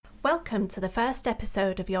Welcome to the first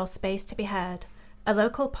episode of Your Space to be Heard, a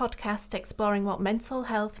local podcast exploring what mental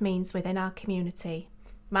health means within our community.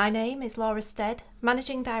 My name is Laura Stead,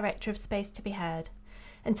 Managing Director of Space to be Heard,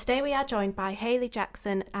 and today we are joined by Hayley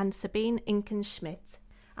Jackson and Sabine Inken-Schmidt.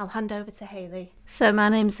 I'll hand over to Hayley. So my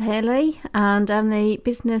name's Hayley and I'm the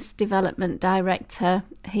Business Development Director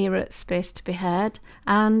here at Space to be Heard,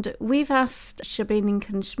 and we've asked Sabine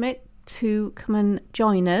Inken-Schmidt to come and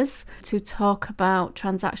join us to talk about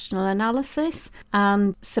transactional analysis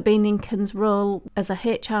and Sabine Inken's role as a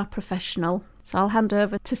HR professional. So I'll hand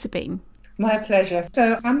over to Sabine. My pleasure.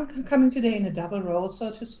 So I'm coming today in a double role,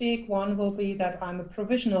 so to speak. One will be that I'm a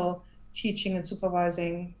provisional teaching and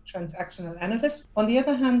supervising transactional analyst. On the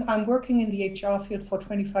other hand, I'm working in the HR field for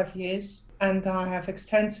 25 years. And I have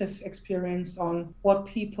extensive experience on what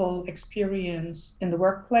people experience in the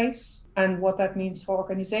workplace and what that means for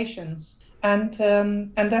organizations. And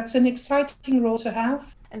that's an exciting role to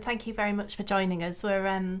have. And thank you very much for joining us.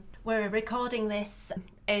 We're recording this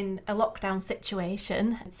in a lockdown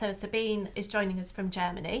situation. So Sabine is joining us from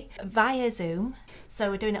Germany via Zoom. So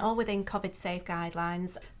we're doing it all within COVID safe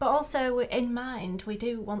guidelines. But also in mind, we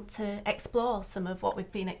do want to explore some of what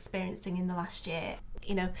we've been experiencing in the last year.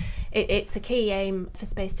 You know, it's a key aim for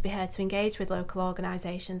Space to be Heard to engage with local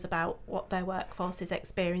organisations about what their workforce is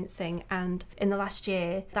experiencing, and in the last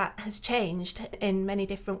year that has changed in many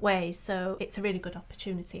different ways, so it's a really good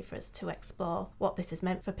opportunity for us to explore what this has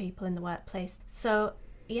meant for people in the workplace. So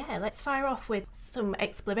yeah, let's fire off with some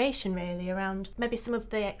exploration really around maybe some of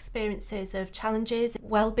the experiences of challenges,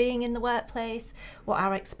 well-being in the workplace, what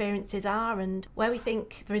our experiences are and where we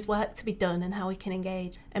think there is work to be done and how we can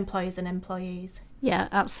engage employers and employees. Yeah,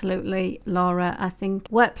 absolutely, Laura. I think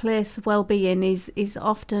workplace well-being is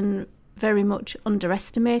often very much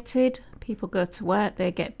underestimated. People go to work,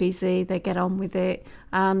 they get busy, they get on with it,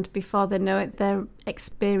 and before they know it, they're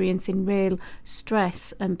experiencing real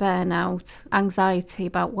stress and burnout, anxiety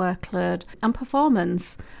about workload and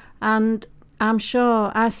performance. And I'm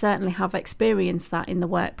sure I certainly have experienced that in the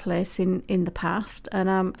workplace in the past, and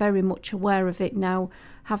I'm very much aware of it now,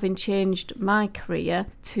 having changed my career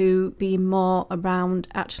to be more around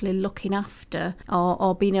actually looking after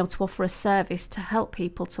or being able to offer a service to help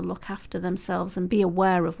people to look after themselves and be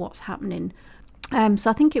aware of what's happening. So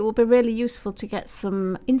I think it will be really useful to get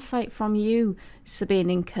some insight from you, Sabine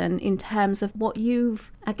Inken, in terms of what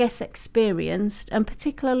you've, I guess, experienced, and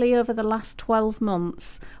particularly over the last 12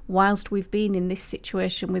 months whilst we've been in this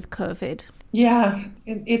situation with COVID. Yeah,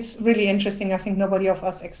 it's really interesting. I think nobody of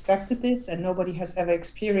us expected this and nobody has ever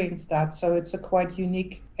experienced that. So it's a quite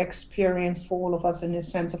unique experience for all of us in the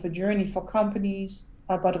sense of a journey for companies,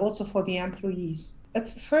 but also for the employees.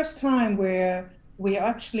 It's the first time where we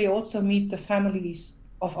actually also meet the families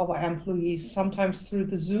of our employees, sometimes through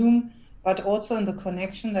the Zoom, but also in the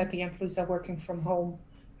connection that the employees are working from home.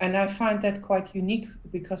 And I find that quite unique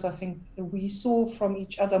because I think we saw from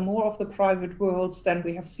each other more of the private worlds than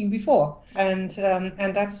we have seen before. And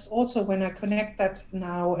that's also when I connect that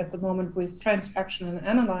now at the moment with transactional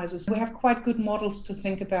analysis. We have quite good models to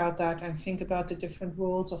think about that and think about the different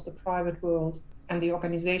worlds of the private world and the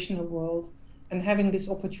organizational world. And having this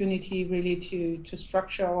opportunity really to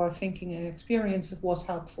structure our thinking and experience was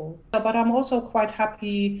helpful. But I'm also quite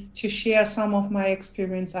happy to share some of my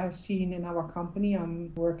experience I have seen in our company.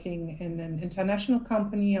 I'm working in an international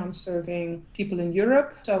company. I'm serving people in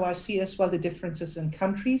Europe. So I see as well the differences in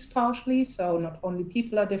countries partially. So not only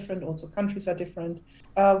people are different, also countries are different.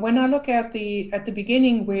 When I look at the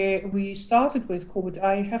beginning where we started with COVID,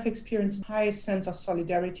 I have experienced the highest sense of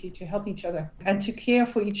solidarity to help each other and to care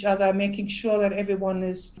for each other, making sure that everyone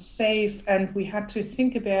is safe. And we had to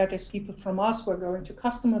think about, as people from us were going to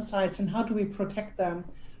customer sites, and how do we protect them?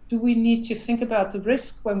 Do we need to think about the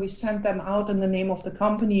risk when we send them out in the name of the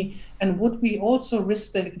company? And would we also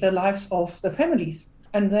risk the lives of the families?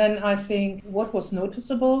 And then I think what was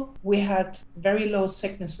noticeable, we had very low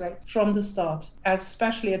sickness rates from the start,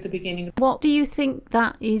 especially at the beginning. What do you think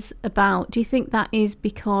that is about? Do you think that is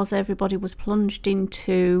because everybody was plunged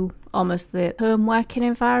into almost the home working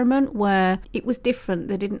environment where it was different?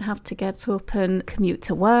 They didn't have to get up and commute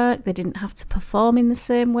to work. They didn't have to perform in the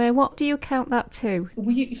same way. What do you count that to?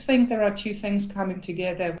 We think there are two things coming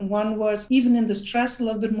together. One was even in the stress, a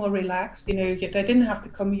little bit more relaxed. They didn't have to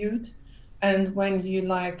commute. And when you,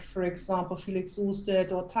 for example, feel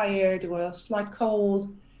exhausted or tired or a slight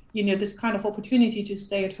cold, this kind of opportunity to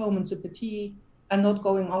stay at home and sip a tea and not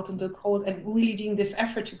going out in the cold and really doing this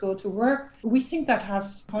effort to go to work, we think that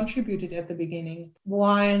has contributed at the beginning.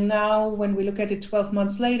 While now, when we look at it 12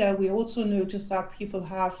 months later, we also notice that people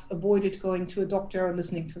have avoided going to a doctor or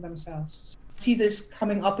listening to themselves. see this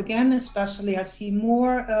coming up again, especially I see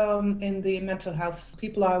more in the mental health.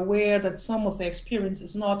 People are aware that some of the experience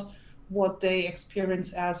is not what they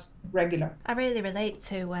experience as regular. I really relate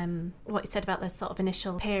to what you said about this sort of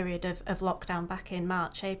initial period of lockdown back in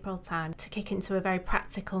March, April time, to kick into a very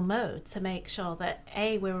practical mode to make sure that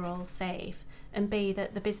A, we were all safe, and B,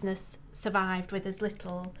 that the business survived with as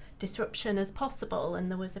little disruption as possible. And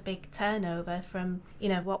there was a big turnover from, you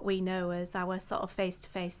know, what we know as our sort of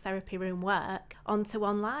face-to-face therapy room work onto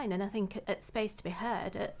online. And I think at Space to be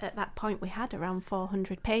Heard, at that point we had around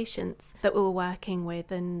 400 patients that we were working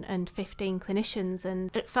with and 15 clinicians,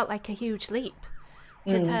 and it felt like a huge leap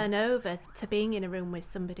to turn over to being in a room with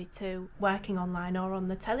somebody to working online or on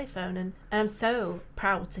the telephone. And I'm so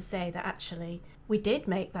proud to say that actually we did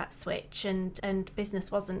make that switch, and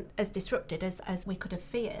business wasn't as disrupted as we could have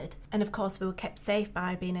feared. And of course we were kept safe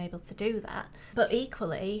by being able to do that. But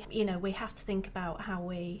equally, you know, we have to think about how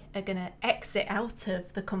we are going to exit out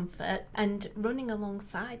of the comfort, and running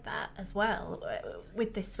alongside that as well.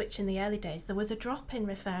 With this switch in the early days, there was a drop in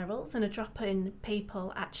referrals and a drop in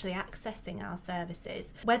people actually accessing our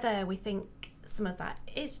services. Whether we think some of that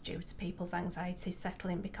is due to people's anxiety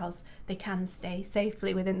settling because they can stay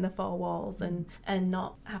safely within the four walls and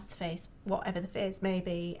not have to face whatever the fears may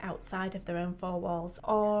be outside of their own four walls,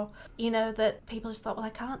 or, you know, that people just thought, well,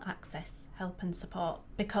 I can't access help and support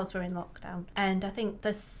because we're in lockdown. And I think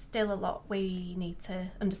there's still a lot we need to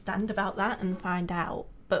understand about that and find out.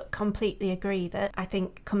 But completely agree that I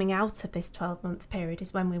think coming out of this 12-month period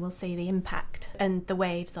is when we will see the impact and the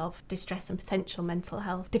waves of distress and potential mental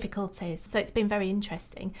health difficulties. So it's been very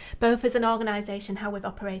interesting, both as an organisation, how we've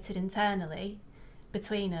operated internally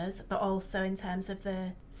between us, but also in terms of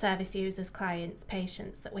the service users, clients,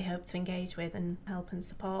 patients that we hope to engage with and help and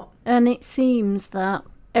support. And it seems that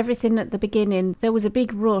everything at the beginning, there was a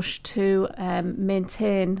big rush to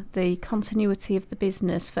maintain the continuity of the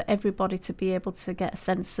business, for everybody to be able to get a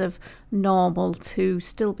sense of normal, to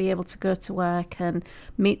still be able to go to work and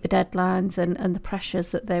meet the deadlines and the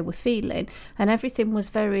pressures that they were feeling. And everything was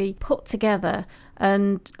very put together.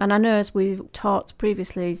 And I know, as we talked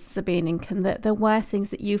previously, Sabine Inken, that there were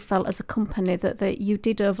things that you felt as a company that you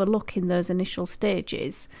did overlook in those initial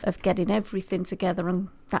stages of getting everything together and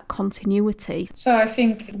that continuity. So I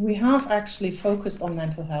think we have actually focused on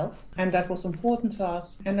mental health, and that was important to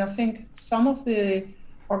us. And I think some of the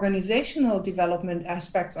organizational development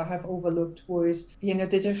aspects I have overlooked was, you know,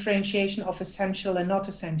 the differentiation of essential and not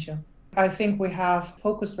essential. I think we have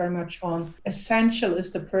focused very much on essential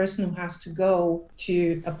is the person who has to go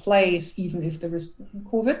to a place even if there is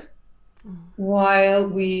COVID, while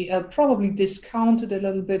we probably discounted a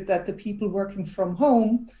little bit that the people working from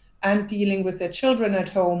home and dealing with their children at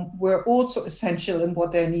home were also essential in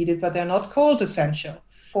what they needed, but they're not called essential.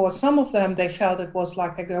 For some of them, they felt it was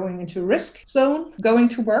like going into a risk zone, going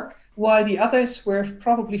to work, while the others were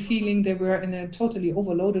probably feeling they were in a totally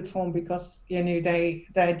overloaded form because, you know, they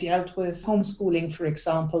dealt with homeschooling, for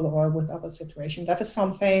example, or with other situations. That is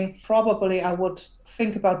something probably I would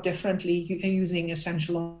think about differently, using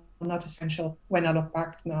essential or not essential when I look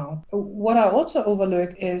back now. What I also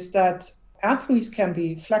overlook is that employees can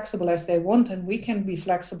be flexible as they want, and we can be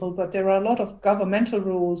flexible, but there are a lot of governmental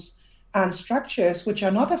rules and structures which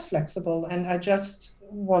are not as flexible. And I just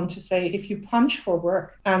want to say, if you punch for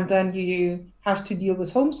work and then you have to deal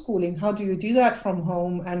with homeschooling, how do you do that from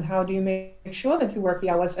home, and how do you make sure that you work the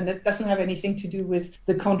hours? And it doesn't have anything to do with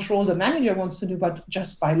the control the manager wants to do, but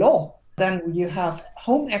just by law. Then you have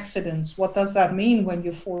home accidents. What does that mean when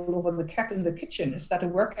you fall over the cat in the kitchen? Is that a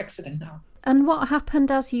work accident now? And what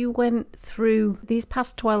happened as you went through these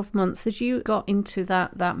past 12 months, as you got into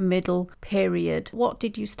that middle period? What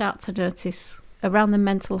did you start to notice around the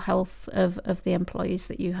mental health of the employees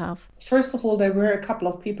that you have? First of all, there were a couple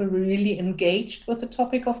of people really engaged with the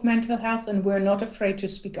topic of mental health and were not afraid to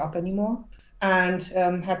speak up anymore, and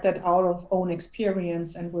had that out of own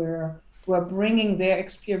experience, and were bringing their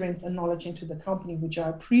experience and knowledge into the company, which I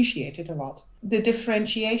appreciated a lot. The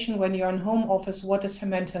differentiation when you're in home office, what is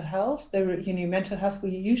mental health? Mental health,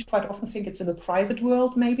 we usually quite often think it's in the private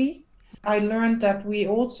world, maybe. I learned that we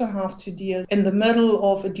also have to deal in the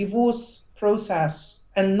middle of a divorce process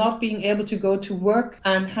and not being able to go to work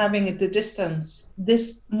and having it the distance.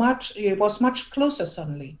 It was much closer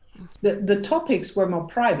suddenly. The topics were more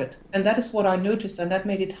private, and that is what I noticed, and that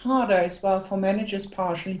made it harder as well for managers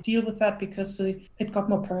partially deal with that because it got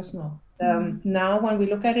more personal. Now when we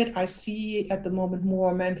look at it, I see at the moment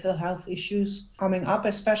more mental health issues coming up,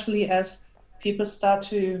 especially as people start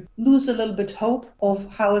to lose a little bit hope of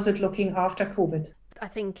how is it looking after COVID. I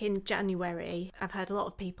think in January, I've heard a lot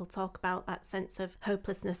of people talk about that sense of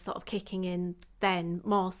hopelessness sort of kicking in then,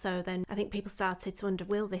 more so than I think people started to wonder,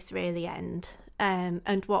 will this really end?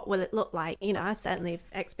 And what will it look like? You know, I certainly have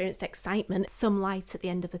experienced excitement, some light at the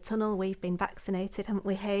end of the tunnel. We've been vaccinated, haven't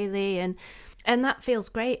we, Hayley? And that feels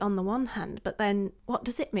great on the one hand, but then what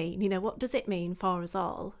does it mean? You know, what does it mean for us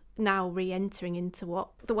all now re-entering into what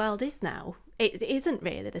the world is now? It isn't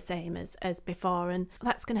really the same as before, and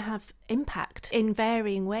that's going to have impact in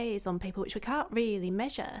varying ways on people, which we can't really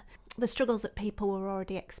measure. The struggles that people were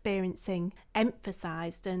already experiencing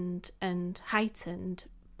emphasised and heightened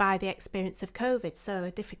by the experience of COVID. So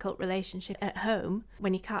a difficult relationship at home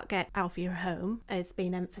when you can't get out of your home has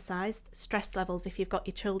been emphasised. Stress levels if you've got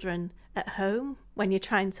your children at home when you're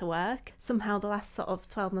trying to work. Somehow the last sort of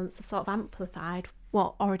 12 months have sort of amplified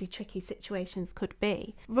what already tricky situations could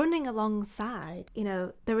be. Running alongside, you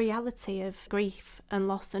know, the reality of grief and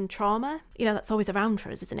loss and trauma, you know, that's always around for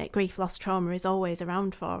us, isn't it? Grief, loss, trauma is always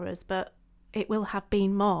around for us, but it will have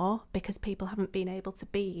been more because people haven't been able to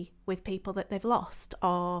be with people that they've lost,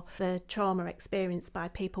 or the trauma experienced by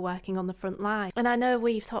people working on the front line. And I know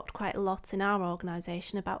we've talked quite a lot in our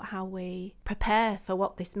organisation about how we prepare for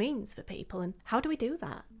what this means for people, and how do we do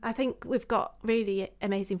that? I think we've got really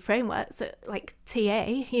amazing frameworks that, like TA,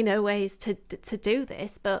 you know, ways to do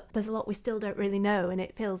this, but there's a lot we still don't really know, and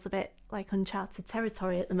it feels a bit like uncharted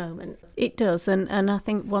territory at the moment. It does, and I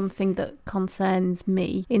think one thing that concerns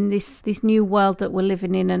me in this new world that we're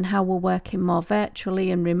living in, and how we're working more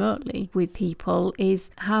virtually and remotely with people,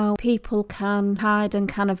 is how people can hide and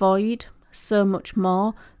can avoid so much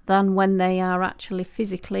more than when they are actually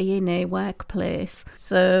physically in a workplace.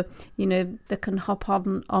 So, you know, they can hop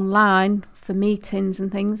online for meetings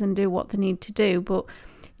and things and do what they need to do, but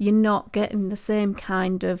you're not getting the same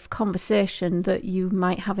kind of conversation that you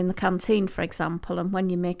might have in the canteen, for example, and when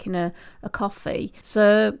you're making a coffee.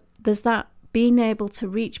 So there's that being able to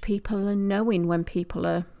reach people and knowing when people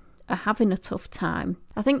are having a tough time.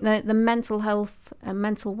 I think that the mental health and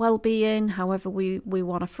mental well-being, however we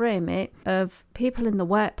want to frame it, of people in the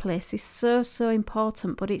workplace is so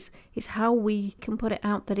important, but it's how we can put it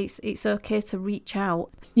out that it's okay to reach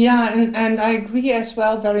out. Yeah, and I agree as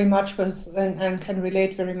well very much with and can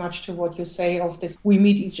relate very much to what you say of this. We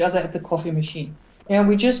meet each other at the coffee machine. And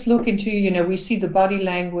we just look into, you know, we see the body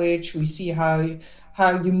language, we see how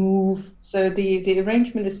you move. So the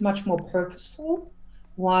arrangement is much more purposeful.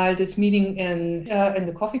 While this meeting in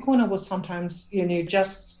the coffee corner was sometimes, you know,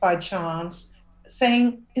 just by chance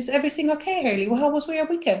saying, "Is everything okay, Hayley? Well, how was your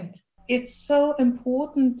weekend?" It's so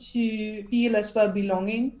important to feel as well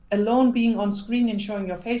belonging. Alone being on screen and showing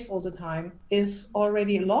your face all the time is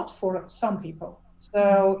already a lot for some people.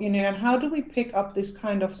 So, you know, and how do we pick up this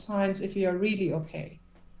kind of signs if you're really okay?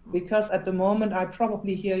 Because at the moment I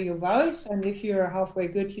probably hear your voice, and if you're halfway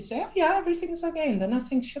good, you say, "Oh yeah, everything's okay." And then I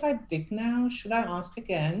think, should I dig now? Should I ask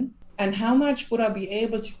again? And how much would I be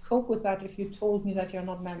able to cope with that if you told me that you're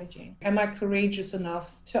not managing? Am I courageous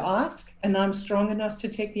enough to ask? And I'm strong enough to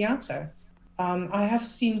take the answer? I have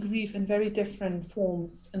seen grief in very different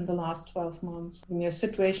forms in the last 12 months. In a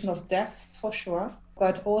situation of death, for sure,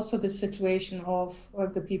 but also the situation of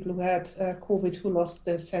the people who had COVID, who lost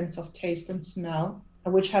their sense of taste and smell,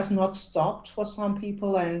 which has not stopped for some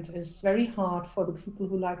people and is very hard for the people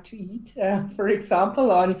who like to eat, for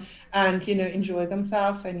example, and you know, enjoy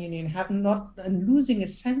themselves, and you know, have not and losing a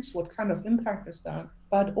sense what kind of impact is that.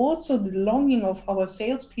 But also the longing of our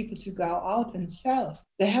salespeople to go out and sell.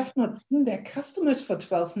 They have not seen their customers for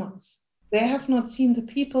 12 months. They have not seen the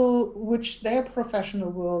people which their professional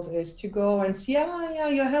world is, to go and see, yeah,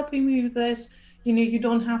 you're helping me with this. You know, you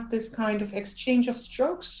don't have this kind of exchange of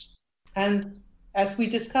strokes. And as we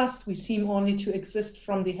discussed, we seem only to exist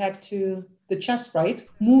from the head to the chest, right?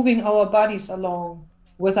 Moving our bodies along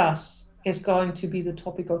with us is going to be the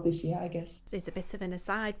topic of this year, I guess. It's a bit of an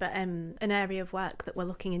aside, but an area of work that we're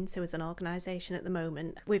looking into as an organisation at the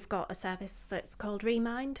moment, we've got a service that's called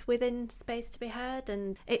Remind within Space to Be Heard,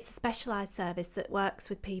 and it's a specialised service that works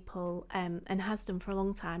with people and has done for a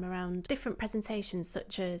long time around different presentations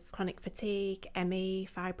such as chronic fatigue, ME,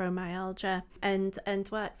 fibromyalgia, and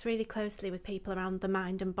works really closely with people around the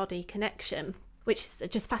mind and body connection, which is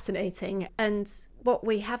just fascinating. And what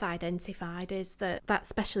we have identified is that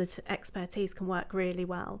specialist expertise can work really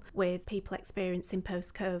well with people experiencing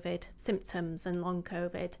post-COVID symptoms and long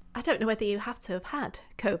COVID. I don't know whether you have to have had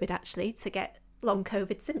COVID actually to get long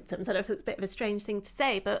COVID symptoms. I don't know if it's a bit of a strange thing to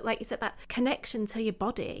say, but like you said, that connection to your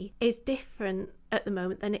body is different at the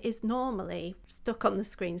moment than it is normally, stuck on the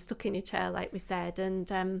screen, stuck in your chair, like we said. And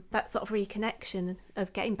that sort of reconnection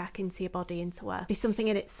of getting back into your body, into work, is something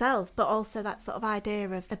in itself, but also that sort of idea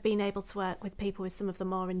of being able to work with people with some of the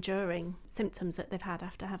more enduring symptoms that they've had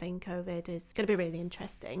after having COVID is going to be really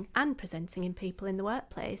interesting, and presenting in people in the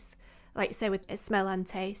workplace. Like you say, with smell and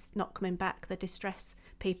taste not coming back, the distress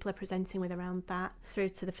people are presenting with around that, through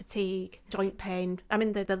to the fatigue, joint pain. I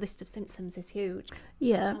mean, the list of symptoms is huge.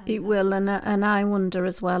 Yeah, it will. And I wonder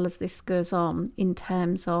as well, as this goes on, in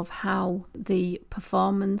terms of how the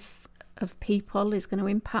performance of people is going to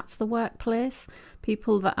impact the workplace.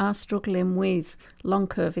 People that are struggling with long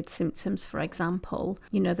COVID symptoms, for example,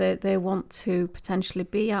 you know, they want to potentially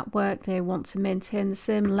be at work, they want to maintain the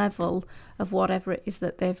same level of whatever it is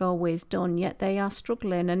that they've always done, yet they are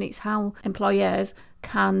struggling. And it's how employers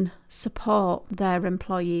can support their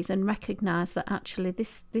employees and recognise that actually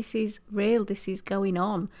this is real, this is going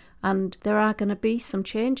on, and there are going to be some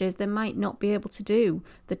changes. They might not be able to do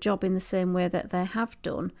the job in the same way that they have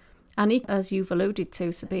done. And it, as you've alluded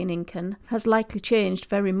to, Sabine Inken, has likely changed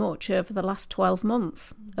very much over the last 12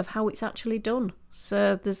 months of how it's actually done.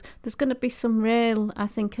 So there's going to be some real, I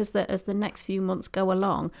think, as the next few months go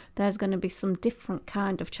along, there's going to be some different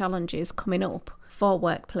kind of challenges coming up for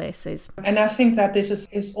workplaces. And I think that this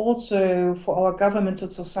is also for our governments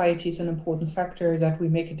and societies an important factor, that we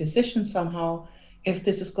make a decision somehow if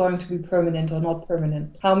this is going to be permanent or not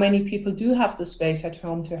permanent. How many people do have the space at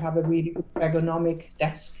home to have a really good ergonomic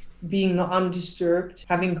desk, being undisturbed,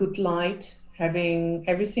 having good light, having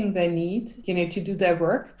everything they need, to do their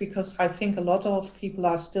work? Because I think a lot of people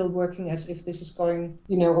are still working as if this is going,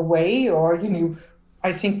 away, or,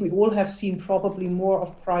 I think we all have seen probably more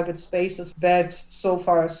of private spaces, beds,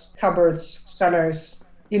 sofas, cupboards, cellars,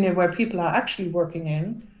 where people are actually working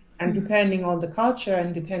in. And depending on the culture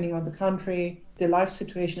and depending on the country, the life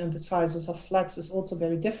situation and the sizes of flats is also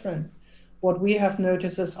very different. What we have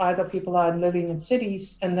noticed is either people are living in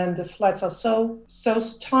cities and then the flats are so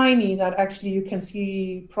tiny that actually you can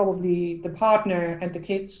see probably the partner and the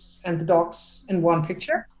kids and the dogs in one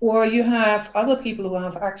picture. Or you have other people who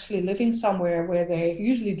have actually living somewhere where they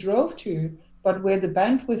usually drove to, but where the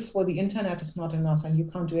bandwidth for the internet is not enough and you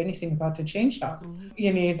can't do anything about to change that.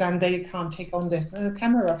 Then they can't take on the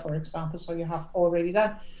camera, for example, so you have already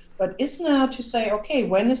that. But it's now to say, okay,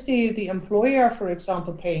 when is the employer, for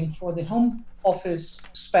example, paying for the home office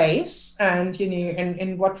space, and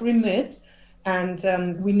in what remit?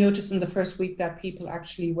 And we noticed in the first week that people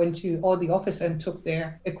actually went to the office and took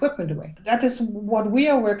their equipment away. That is what we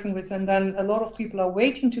are working with, and then a lot of people are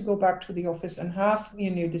waiting to go back to the office and have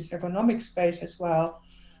this ergonomic space as well.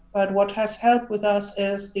 But what has helped with us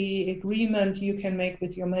is the agreement you can make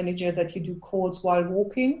with your manager that you do calls while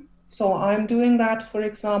walking. So I'm doing that, for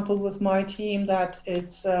example, with my team, that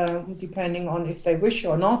it's depending on if they wish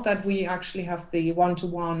or not, that we actually have the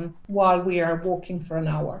one-to-one while we are walking for an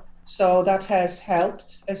hour. So that has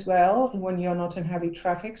helped as well when you're not in heavy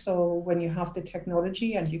traffic. So when you have the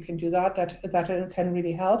technology and you can do that can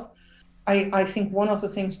really help. I think one of the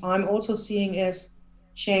things I'm also seeing is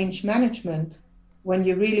change management. When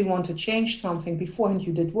you really want to change something, beforehand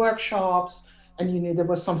you did workshops, and there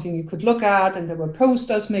was something you could look at, and there were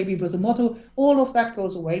posters maybe with a motto. All of that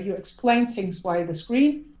goes away. You explain things via the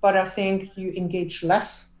screen, but I think you engage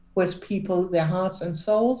less with people, their hearts and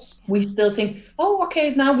souls. We still think,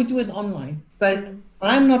 okay, now we do it online. But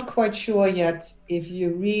I'm not quite sure yet if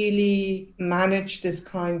you really manage this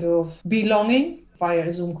kind of belonging via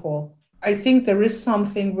a Zoom call. I think there is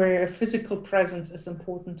something where a physical presence is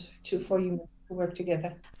important for you. Work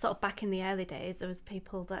together. Sort of back in the early days, there was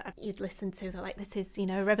people that you'd listen to that like, this is,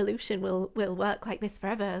 a revolution, will work like this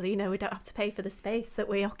forever, we don't have to pay for the space that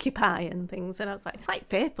we occupy and things. And I was like quite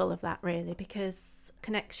fearful of that, really, because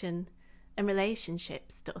connection and relationship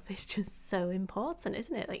stuff is just so important,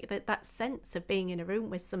 isn't it? Like that sense of being in a room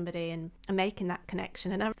with somebody and making that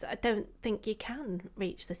connection. And I don't think you can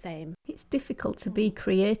reach the same. It's difficult to be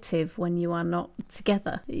creative when you are not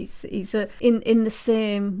together. It's in the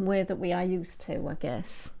same way that we are used to, I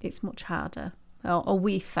guess. It's much harder. Or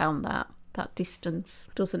we found that distance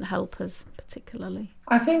doesn't help us particularly.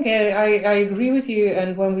 I think I agree with you.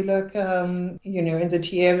 And when we look, in the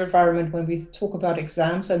TA environment, when we talk about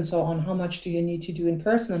exams and so on, how much do you need to do in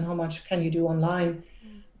person and how much can you do online?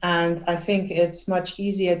 And I think it's much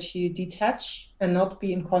easier to detach and not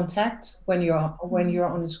be in contact when you're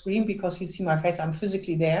on the screen, because you see my face, I'm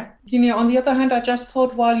physically there. On the other hand, I just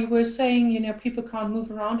thought while you were saying, people can't move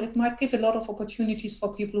around, it might give a lot of opportunities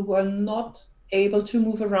for people who are not able to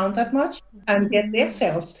move around that much and get their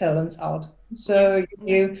sales talents out. So,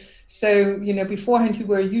 beforehand you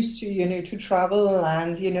were used to, to travel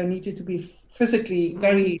and, needed to be physically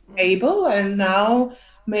very able. And now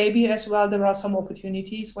maybe as well, there are some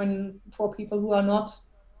opportunities for people who are not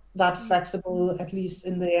that flexible, at least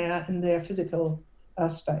in their physical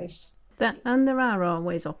space. And there are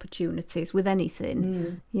always opportunities with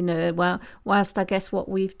anything, whilst I guess what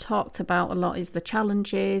we've talked about a lot is the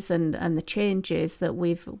challenges and the changes that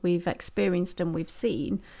we've experienced and we've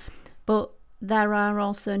seen, but there are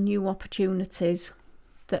also new opportunities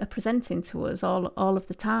that are presenting to us all of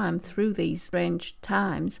the time through these strange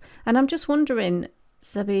times. And I'm just wondering,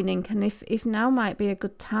 Sabine Inken, if now might be a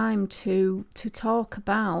good time to talk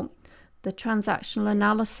about the transactional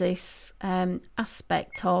analysis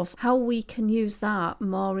aspect of how we can use that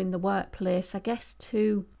more in the workplace, I guess,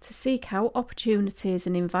 to seek out opportunities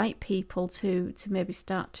and invite people to maybe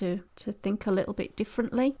start to think a little bit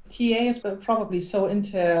differently. TA is probably so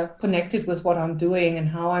interconnected with what I'm doing and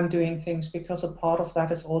how I'm doing things, because a part of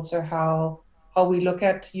that is also how we look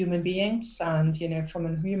at human beings, and from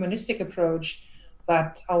a humanistic approach,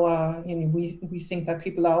 that we think that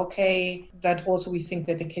people are okay, that also we think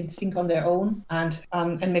that they can think on their own and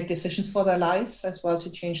make decisions for their lives as well to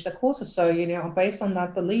change their courses. So, based on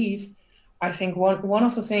that belief, I think one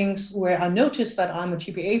of the things where I noticed that I'm a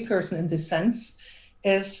TPA person in this sense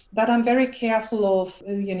is that I'm very careful of,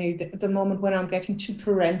 the moment when I'm getting too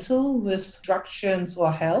parental with instructions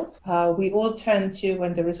or help. We all tend to,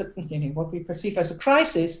 when there is what we perceive as a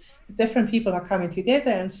crisis, different people are coming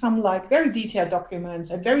together, and some like very detailed documents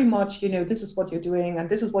and very much, this is what you're doing and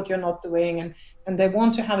this is what you're not doing. And they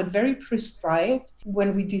want to have it very prescribed.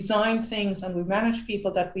 When we design things and we manage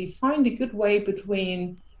people, that we find a good way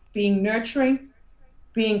between being nurturing,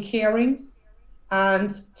 being caring,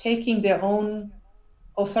 and taking their own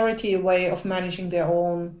authority away of managing their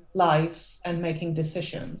own lives and making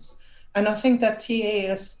decisions. And I think that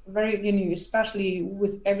TA is very, especially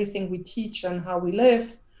with everything we teach and how we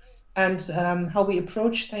live and how we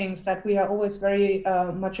approach things, that we are always very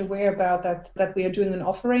much aware about that we are doing an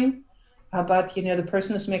offering, but the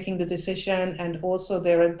person is making the decision, and also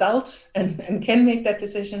they're adults and can make that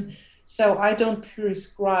decision. So I don't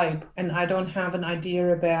prescribe, and I don't have an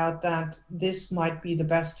idea about that this might be the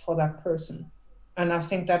best for that person. And I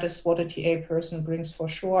think that is what a TA person brings for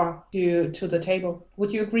sure to the table.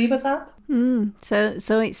 Would you agree with that?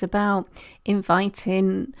 So it's about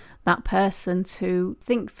inviting that person to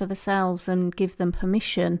think for themselves and give them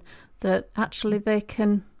permission that actually they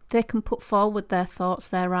can put forward their thoughts,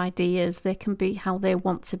 their ideas, they can be how they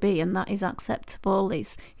want to be, and that is acceptable.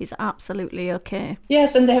 It's absolutely okay.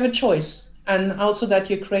 Yes, and they have a choice. And also that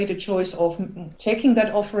you create a choice of taking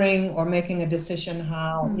that offering or making a decision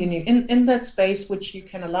how, in that space which you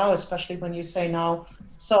can allow, especially when you say now,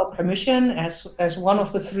 so permission as one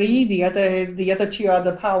of the three, the other two are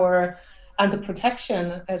the power and the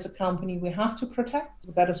protection. As a company, we have to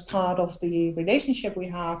protect. That is part of the relationship we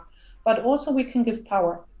have. But also we can give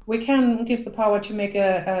power. We can give the power to make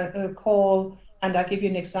a call. And I'll give you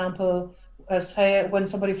an example. Say when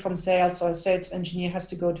somebody from sales or sales engineer has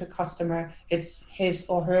to go to a customer, it's his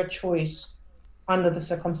or her choice under the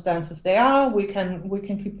circumstances they are. We can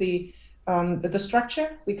keep the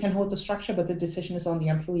structure, we can hold the structure, but the decision is on the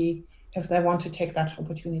employee if they want to take that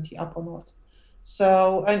opportunity up or not.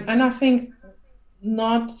 So, and I think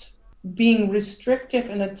not being restrictive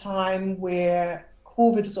in a time where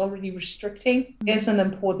COVID is already restricting is an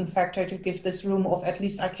important factor to give this room of at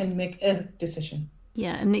least I can make a decision.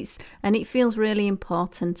 Yeah, and it feels really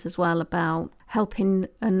important as well about helping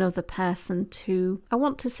another person to, I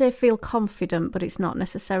want to say feel confident, but it's not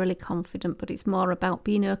necessarily confident, but it's more about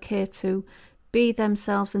being okay to be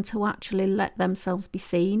themselves and to actually let themselves be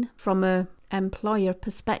seen from a employer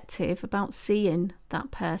perspective, about seeing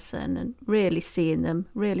that person and really seeing them,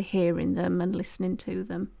 really hearing them and listening to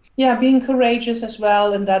them. Yeah, being courageous as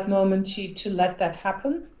well in that moment to let that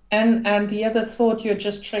happen. And the other thought you're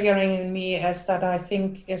just triggering in me is that I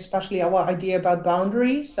think especially our idea about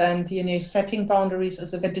boundaries and setting boundaries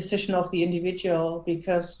is a decision of the individual,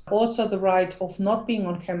 because also the right of not being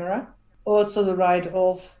on camera, also the right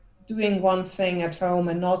of doing one thing at home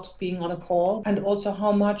and not being on a call, and also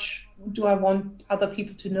how much do I want other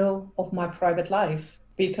people to know of my private life.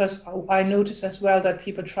 Because I notice as well that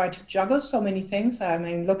people try to juggle so many things. I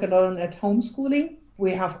mean, look alone at homeschooling.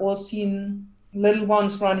 We have all seen little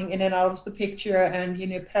ones running in and out of the picture, and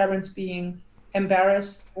parents being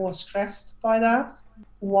embarrassed or stressed by that,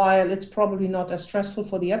 while it's probably not as stressful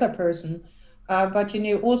for the other person. But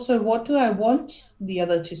also, what do I want the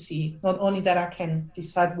other to see? Not only that I can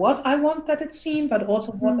decide what I want that it's seen, but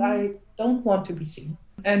also what I don't want to be seen,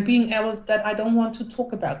 and being able that I don't want to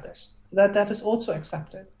talk about this. that is also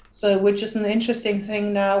accepted. So, which is an interesting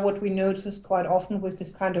thing now, what we notice quite often with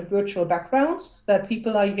this kind of virtual backgrounds, that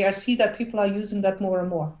I see that people are using that more and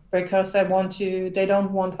more because they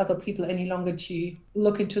don't want other people any longer to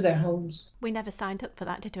look into their homes. We never signed up for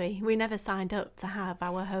that, did we? We never signed up to have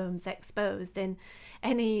our homes exposed in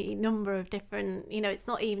any number of different, it's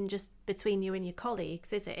not even just between you and your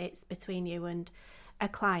colleagues, is it? It's between you and a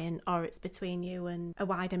client, or it's between you and a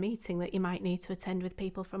wider meeting that you might need to attend with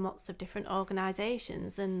people from lots of different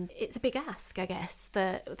organisations. And it's a big ask, I guess,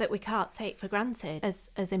 that we can't take for granted as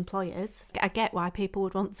employers. I get why people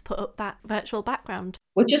would want to put up that virtual background.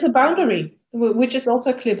 Which is a boundary, which is also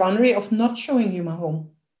a clear boundary of not showing you my home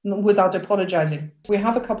without apologising. We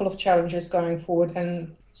have a couple of challenges going forward,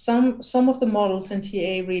 and some of the models in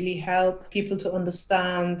TA really help people to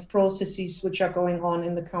understand processes which are going on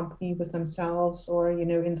in the company with themselves or,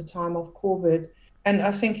 in the time of COVID. And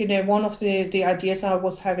I think, one of the ideas I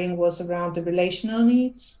was having was around the relational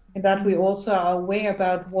needs, and that we also are aware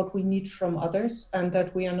about what we need from others and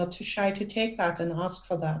that we are not too shy to take that and ask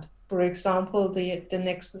for that. For example, the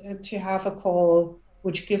next to have a call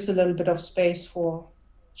which gives a little bit of space for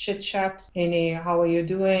chit chat, how are you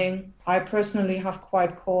doing? I personally have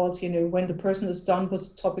quite calls, when the person is done with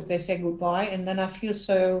the topic, they say goodbye, and then I feel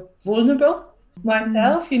so vulnerable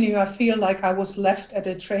myself. I feel like I was left at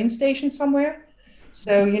a train station somewhere.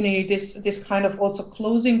 So, this kind of also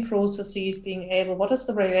closing processes, being able, what is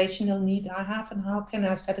the relational need I have and how can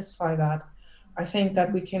I satisfy that? I think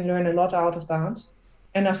that we can learn a lot out of that.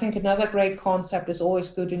 And I think another great concept is always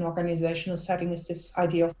good in organizational setting is this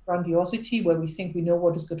idea of grandiosity, where we think we know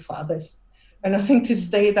what is good for others. And I think to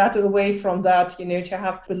stay that away from that, to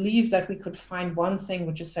have belief that we could find one thing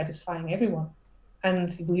which is satisfying everyone.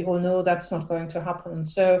 And we all know that's not going to happen.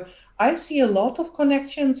 So I see a lot of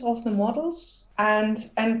connections of the models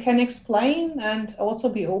and can explain and also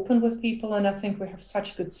be open with people. And I think we have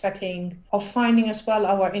such a good setting of finding as well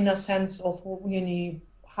our inner sense of,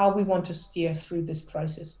 how we want to steer through this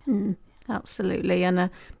crisis. Absolutely, and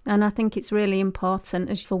I think it's really important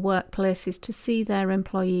for workplaces to see their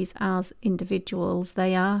employees as individuals.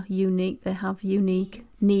 They are unique, they have unique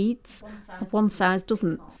needs. One size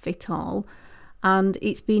doesn't fit all, and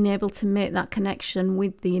it's being able to make that connection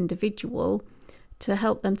with the individual to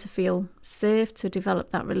help them to feel safe, to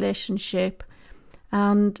develop that relationship,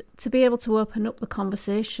 and to be able to open up the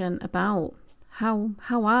conversation about how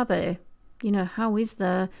are they. How is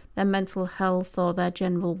their mental health or their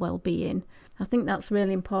general well-being? I think that's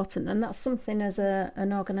really important, and that's something as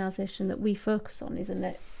an organisation that we focus on, isn't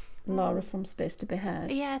it, Laura, from Space to Be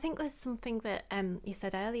Heard? Yeah, I think there's something that you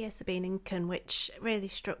said earlier, Sabine Inken, which really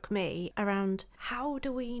struck me around how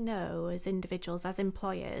do we know as individuals, as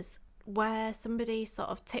employers, where somebody sort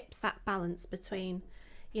of tips that balance between,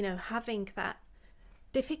 having that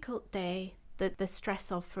difficult day, the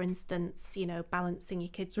stress of, for instance, balancing your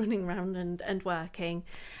kids running around and working,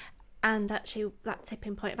 and actually that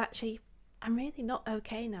tipping point of actually, I'm really not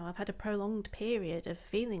okay now. I've had a prolonged period of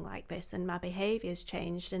feeling like this and my behaviour's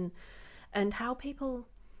changed, and how people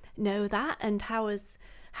know that, and how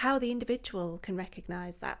the individual can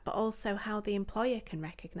recognise that, but also how the employer can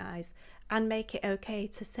recognise and make it okay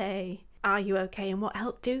to say, are you okay and what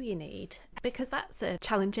help do you need? Because that's a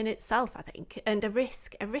challenge in itself, I think, and a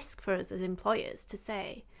risk for us as employers to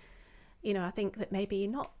say, I think that maybe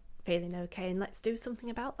you're not feeling okay and let's do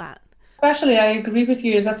something about that. Especially, I agree with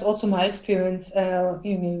you. That's also my experience.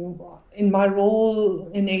 In my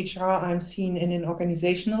role in HR, I'm seen in an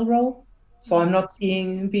organizational role. So I'm not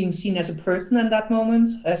being seen as a person in that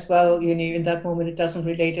moment as well. In that moment, it doesn't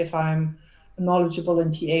relate if I'm knowledgeable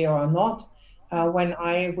in TA or I'm not. When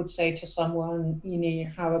I would say to someone,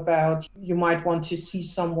 how about you might want to see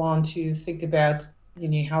someone to think about,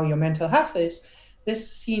 how your mental health is, this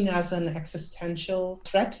is seen as an existential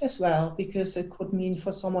threat as well, because it could mean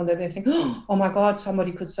for someone that they think, oh my God,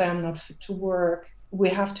 somebody could say I'm not fit to work. We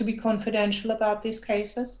have to be confidential about these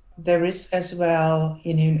cases. There is as well,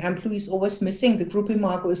 an employee is always missing. The group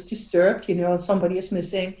imago is disturbed, somebody is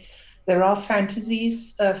missing. There are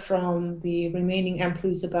fantasies from the remaining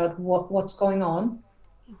employees about what's going on.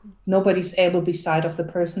 Mm-hmm. Nobody's able beside of the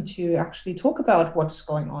person to actually talk about what's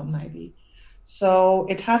going on maybe. So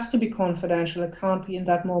it has to be confidential. It can't be in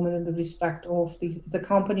that moment in the respect of the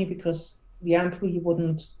company, because the employee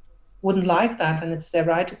wouldn't like that, and it's their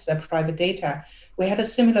right, it's their private data. We had a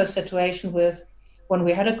similar situation with when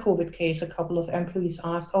we had a COVID case. A couple of employees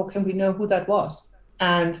asked, can we know who that was?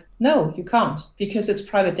 And no, you can't, because it's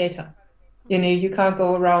private data. You can't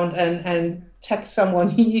go around and text someone,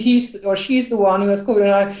 he's or she's the one who has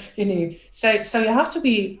COVID. So you have to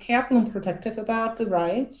be careful and protective about the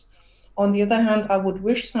rights. On the other hand, I would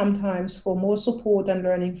wish sometimes for more support and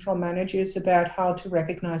learning from managers about how to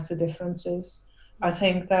recognize the differences. I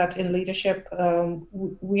think that in leadership,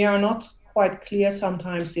 we are not quite clear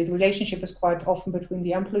sometimes. The relationship is quite often between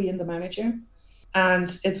the employee and the manager.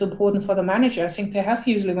 And it's important for the manager. I think they have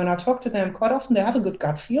usually, when I talk to them, quite often they have a good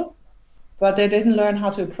gut feel, but they didn't learn how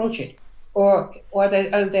to approach it. Or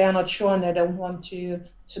they are not sure and they don't want to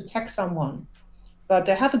tag someone. But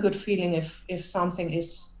they have a good feeling if something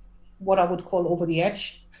is what I would call over the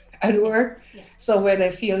edge at work. Yeah. So where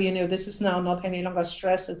they feel, this is now not any longer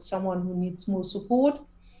stress, it's someone who needs more support.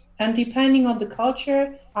 And depending on the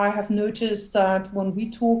culture, I have noticed that when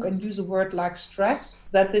we talk and use a word like stress,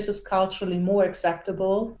 that this is culturally more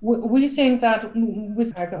acceptable. We think that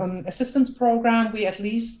with an assistance program, we at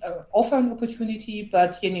least offer an opportunity,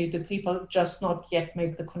 but the people just not yet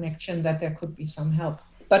make the connection that there could be some help.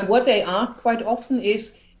 But what they ask quite often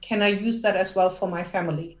is, can I use that as well for my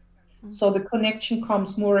family? Mm-hmm. So the connection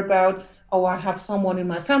comes more about, I have someone in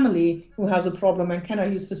my family who has a problem and can I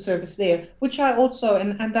use the service there? Which I also,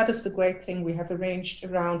 and that is the great thing we have arranged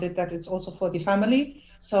around it, that it's also for the family.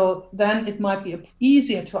 So then it might be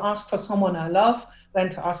easier to ask for someone I love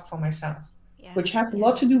than to ask for myself, which has a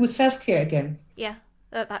lot to do with self-care again. Yeah,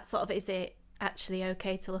 that sort of, is it actually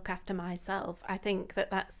okay to look after myself? I think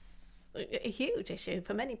that's a huge issue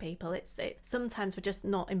for many people. It's sometimes we're just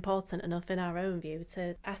not important enough in our own view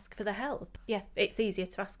to ask for the help. Yeah, it's easier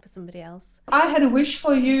to ask for somebody else. I had a wish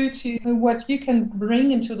for you to what you can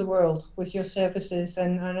bring into the world with your services,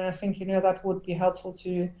 and I think that would be helpful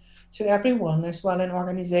to everyone as well in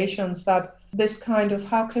organizations, that this kind of,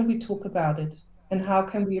 how can we talk about it and how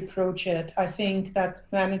can we approach it? I think that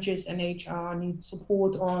managers and HR need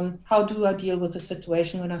support on how do I deal with a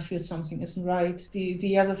situation when I feel something isn't right.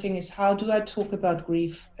 The other thing is, how do I talk about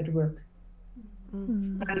grief at work?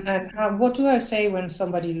 Mm-hmm. And what do I say when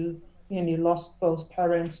somebody lost both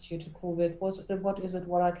parents due to COVID?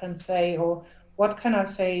 What I can say, or what can I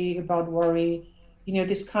say about worry?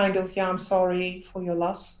 This kind of, I'm sorry for your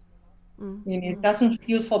loss. Mm-hmm. It doesn't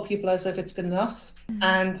feel for people as if it's enough.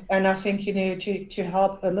 And I think to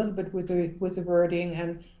help a little bit with the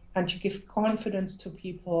wording and to give confidence to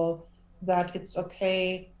people that it's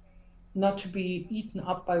okay not to be eaten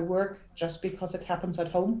up by work just because it happens at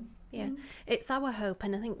home. Yeah, it's our hope,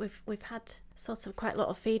 and I think we've had sort of quite a lot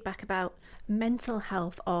of feedback about mental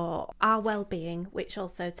health or our well-being, which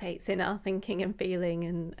also takes in our thinking and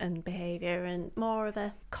feeling and behaviour, and more of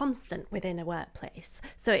a constant within a workplace.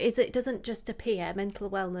 So it doesn't just appear, mental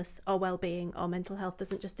wellness or well-being or mental health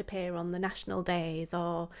doesn't just appear on the national days,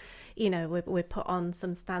 or we put on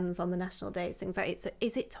some stands on the national days, things like it.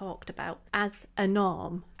 Is it talked about as a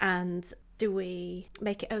norm, and do we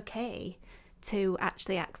make it okay to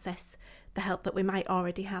actually access the help that we might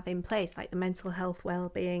already have in place, like the mental health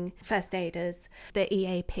wellbeing first aiders, the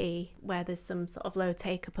EAP, where there's some sort of low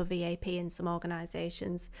take-up of EAP in some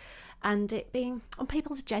organisations, and it being on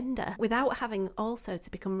people's agenda without having also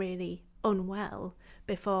to become really unwell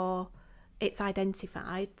before it's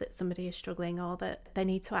identified that somebody is struggling or that they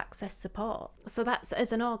need to access support. So that's,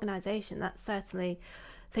 as an organisation, that's certainly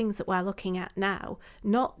things that we're looking at now,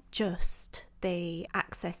 not just the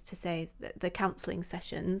access to, say, the counselling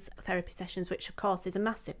sessions, therapy sessions, which of course is a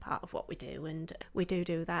massive part of what we do, and we do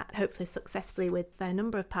that hopefully successfully with a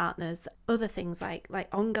number of partners. Other things like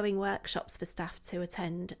ongoing workshops for staff to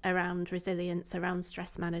attend around resilience, around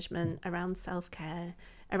stress management, around self-care,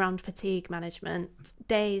 around fatigue management,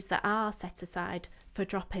 days that are set aside for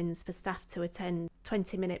drop-ins for staff to attend,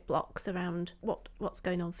 20-minute blocks around what's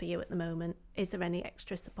going on for you at the moment. Is there any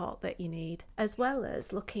extra support that you need? As well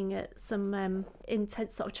as looking at some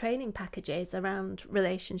intense sort of training packages around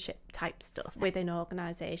relationship type stuff within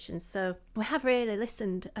organisations. So we have really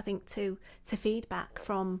listened, I think, to feedback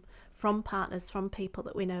from partners, from people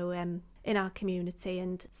that we know in our community,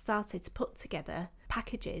 and started to put together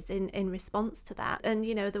packages in response to that. And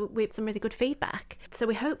we have some really good feedback, so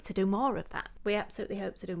we hope to do more of that. We absolutely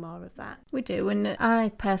hope to do more of that. We do, and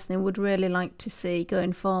I personally would really like to see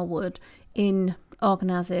going forward in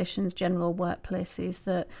organisations, general workplaces,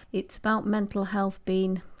 that it's about mental health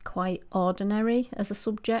being quite ordinary as a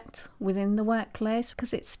subject within the workplace,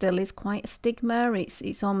 because it still is quite a stigma.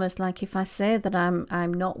 It's almost like if I say that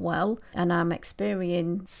I'm not well and I'm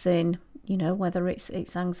experiencing, whether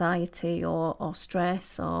it's anxiety or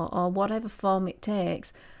stress or whatever form it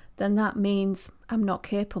takes, then that means I'm not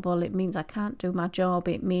capable. It means I can't do my job.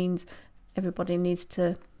 It means everybody needs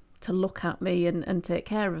to look at me and take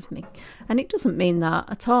care of me. And it doesn't mean that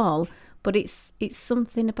at all, but it's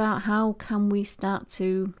something about how can we start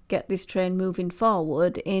to get this train moving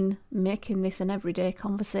forward in making this an everyday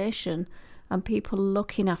conversation, and people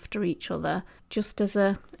looking after each other just as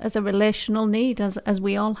a relational need, as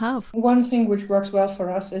we all have. One thing which works well for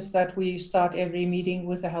us is that we start every meeting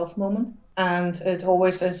with a health moment, and it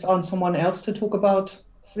always is on someone else to talk about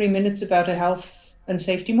 3 minutes about a health and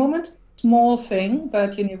safety moment. Small thing,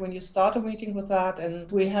 but when you start a meeting with that, and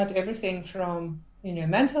we had everything from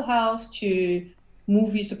mental health to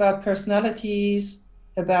movies about personalities,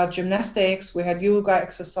 about gymnastics, we had yoga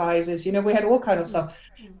exercises, we had all kind of stuff.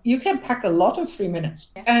 You can pack a lot in 3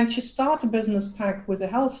 minutes. And to start a business pack with a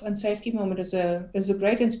health and safety moment is a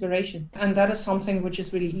great inspiration. And that is something which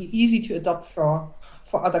is really easy to adopt for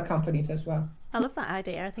other companies as well. I love that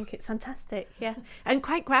idea. I think it's fantastic. Yeah. And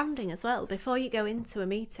quite grounding as well. Before you go into a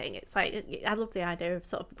meeting, it's like, I love the idea of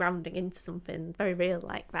sort of grounding into something very real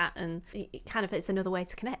like that. And it's another way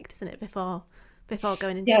to connect, isn't it? Before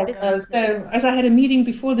going into the business. So as I had a meeting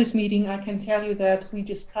before this meeting, I can tell you that we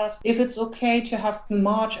discussed if it's okay to have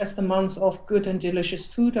March as the month of good and delicious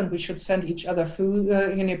food, and we should send each other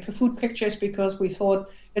food pictures, because we thought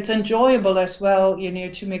it's enjoyable as well,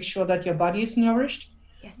 to make sure that your body is nourished.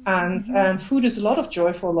 Yes. And food is a lot of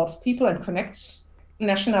joy for a lot of people and connects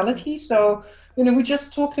nationality. So, we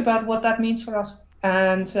just talked about what that means for us,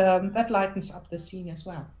 and that lightens up the scene as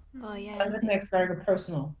well. Oh, yeah. And it makes very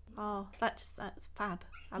personal. Oh, that's fab.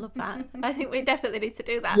 I love that. I think we definitely need to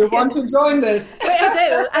do that. You want to join this? I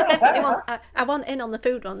do. I definitely want. I want in on the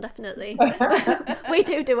food one, definitely. We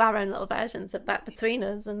do our own little versions of that between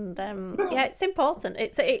us, and it's important.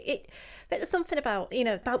 There's something about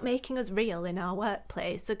about making us real in our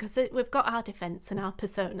workplace, because we've got our defence and our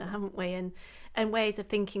persona, haven't we? And ways of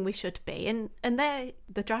thinking we should be, and the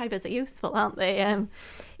drivers are useful, aren't they?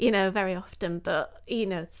 Very often, but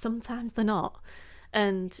sometimes they're not.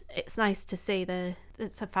 And it's nice to see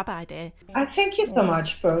it's a fab idea. Thank you so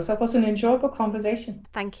much, both. That was an enjoyable conversation.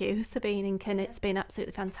 Thank you, Sabine and Ken. It's been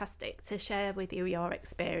absolutely fantastic to share with you your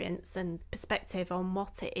experience and perspective on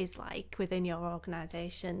what it is like within your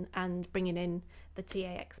organisation, and bringing in the TA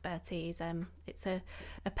expertise. It's a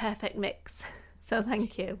perfect mix. So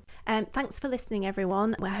thank you. Thanks for listening,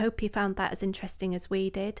 everyone. I hope you found that as interesting as we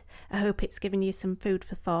did. I hope it's given you some food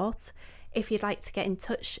for thought. If you'd like to get in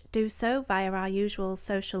touch, do so via our usual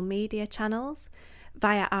social media channels,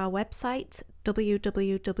 via our website,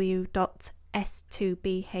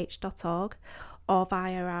 www.s2bh.org, or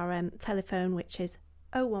via our telephone, which is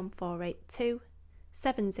 01482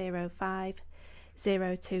 705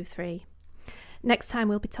 023. Next time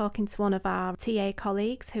we'll be talking to one of our TA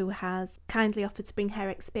colleagues who has kindly offered to bring her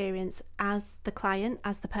experience as the client,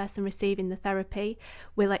 as the person receiving the therapy.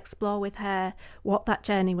 We'll explore with her what that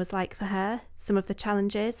journey was like for her, some of the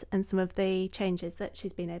challenges and some of the changes that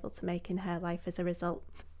she's been able to make in her life as a result.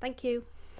 Thank you.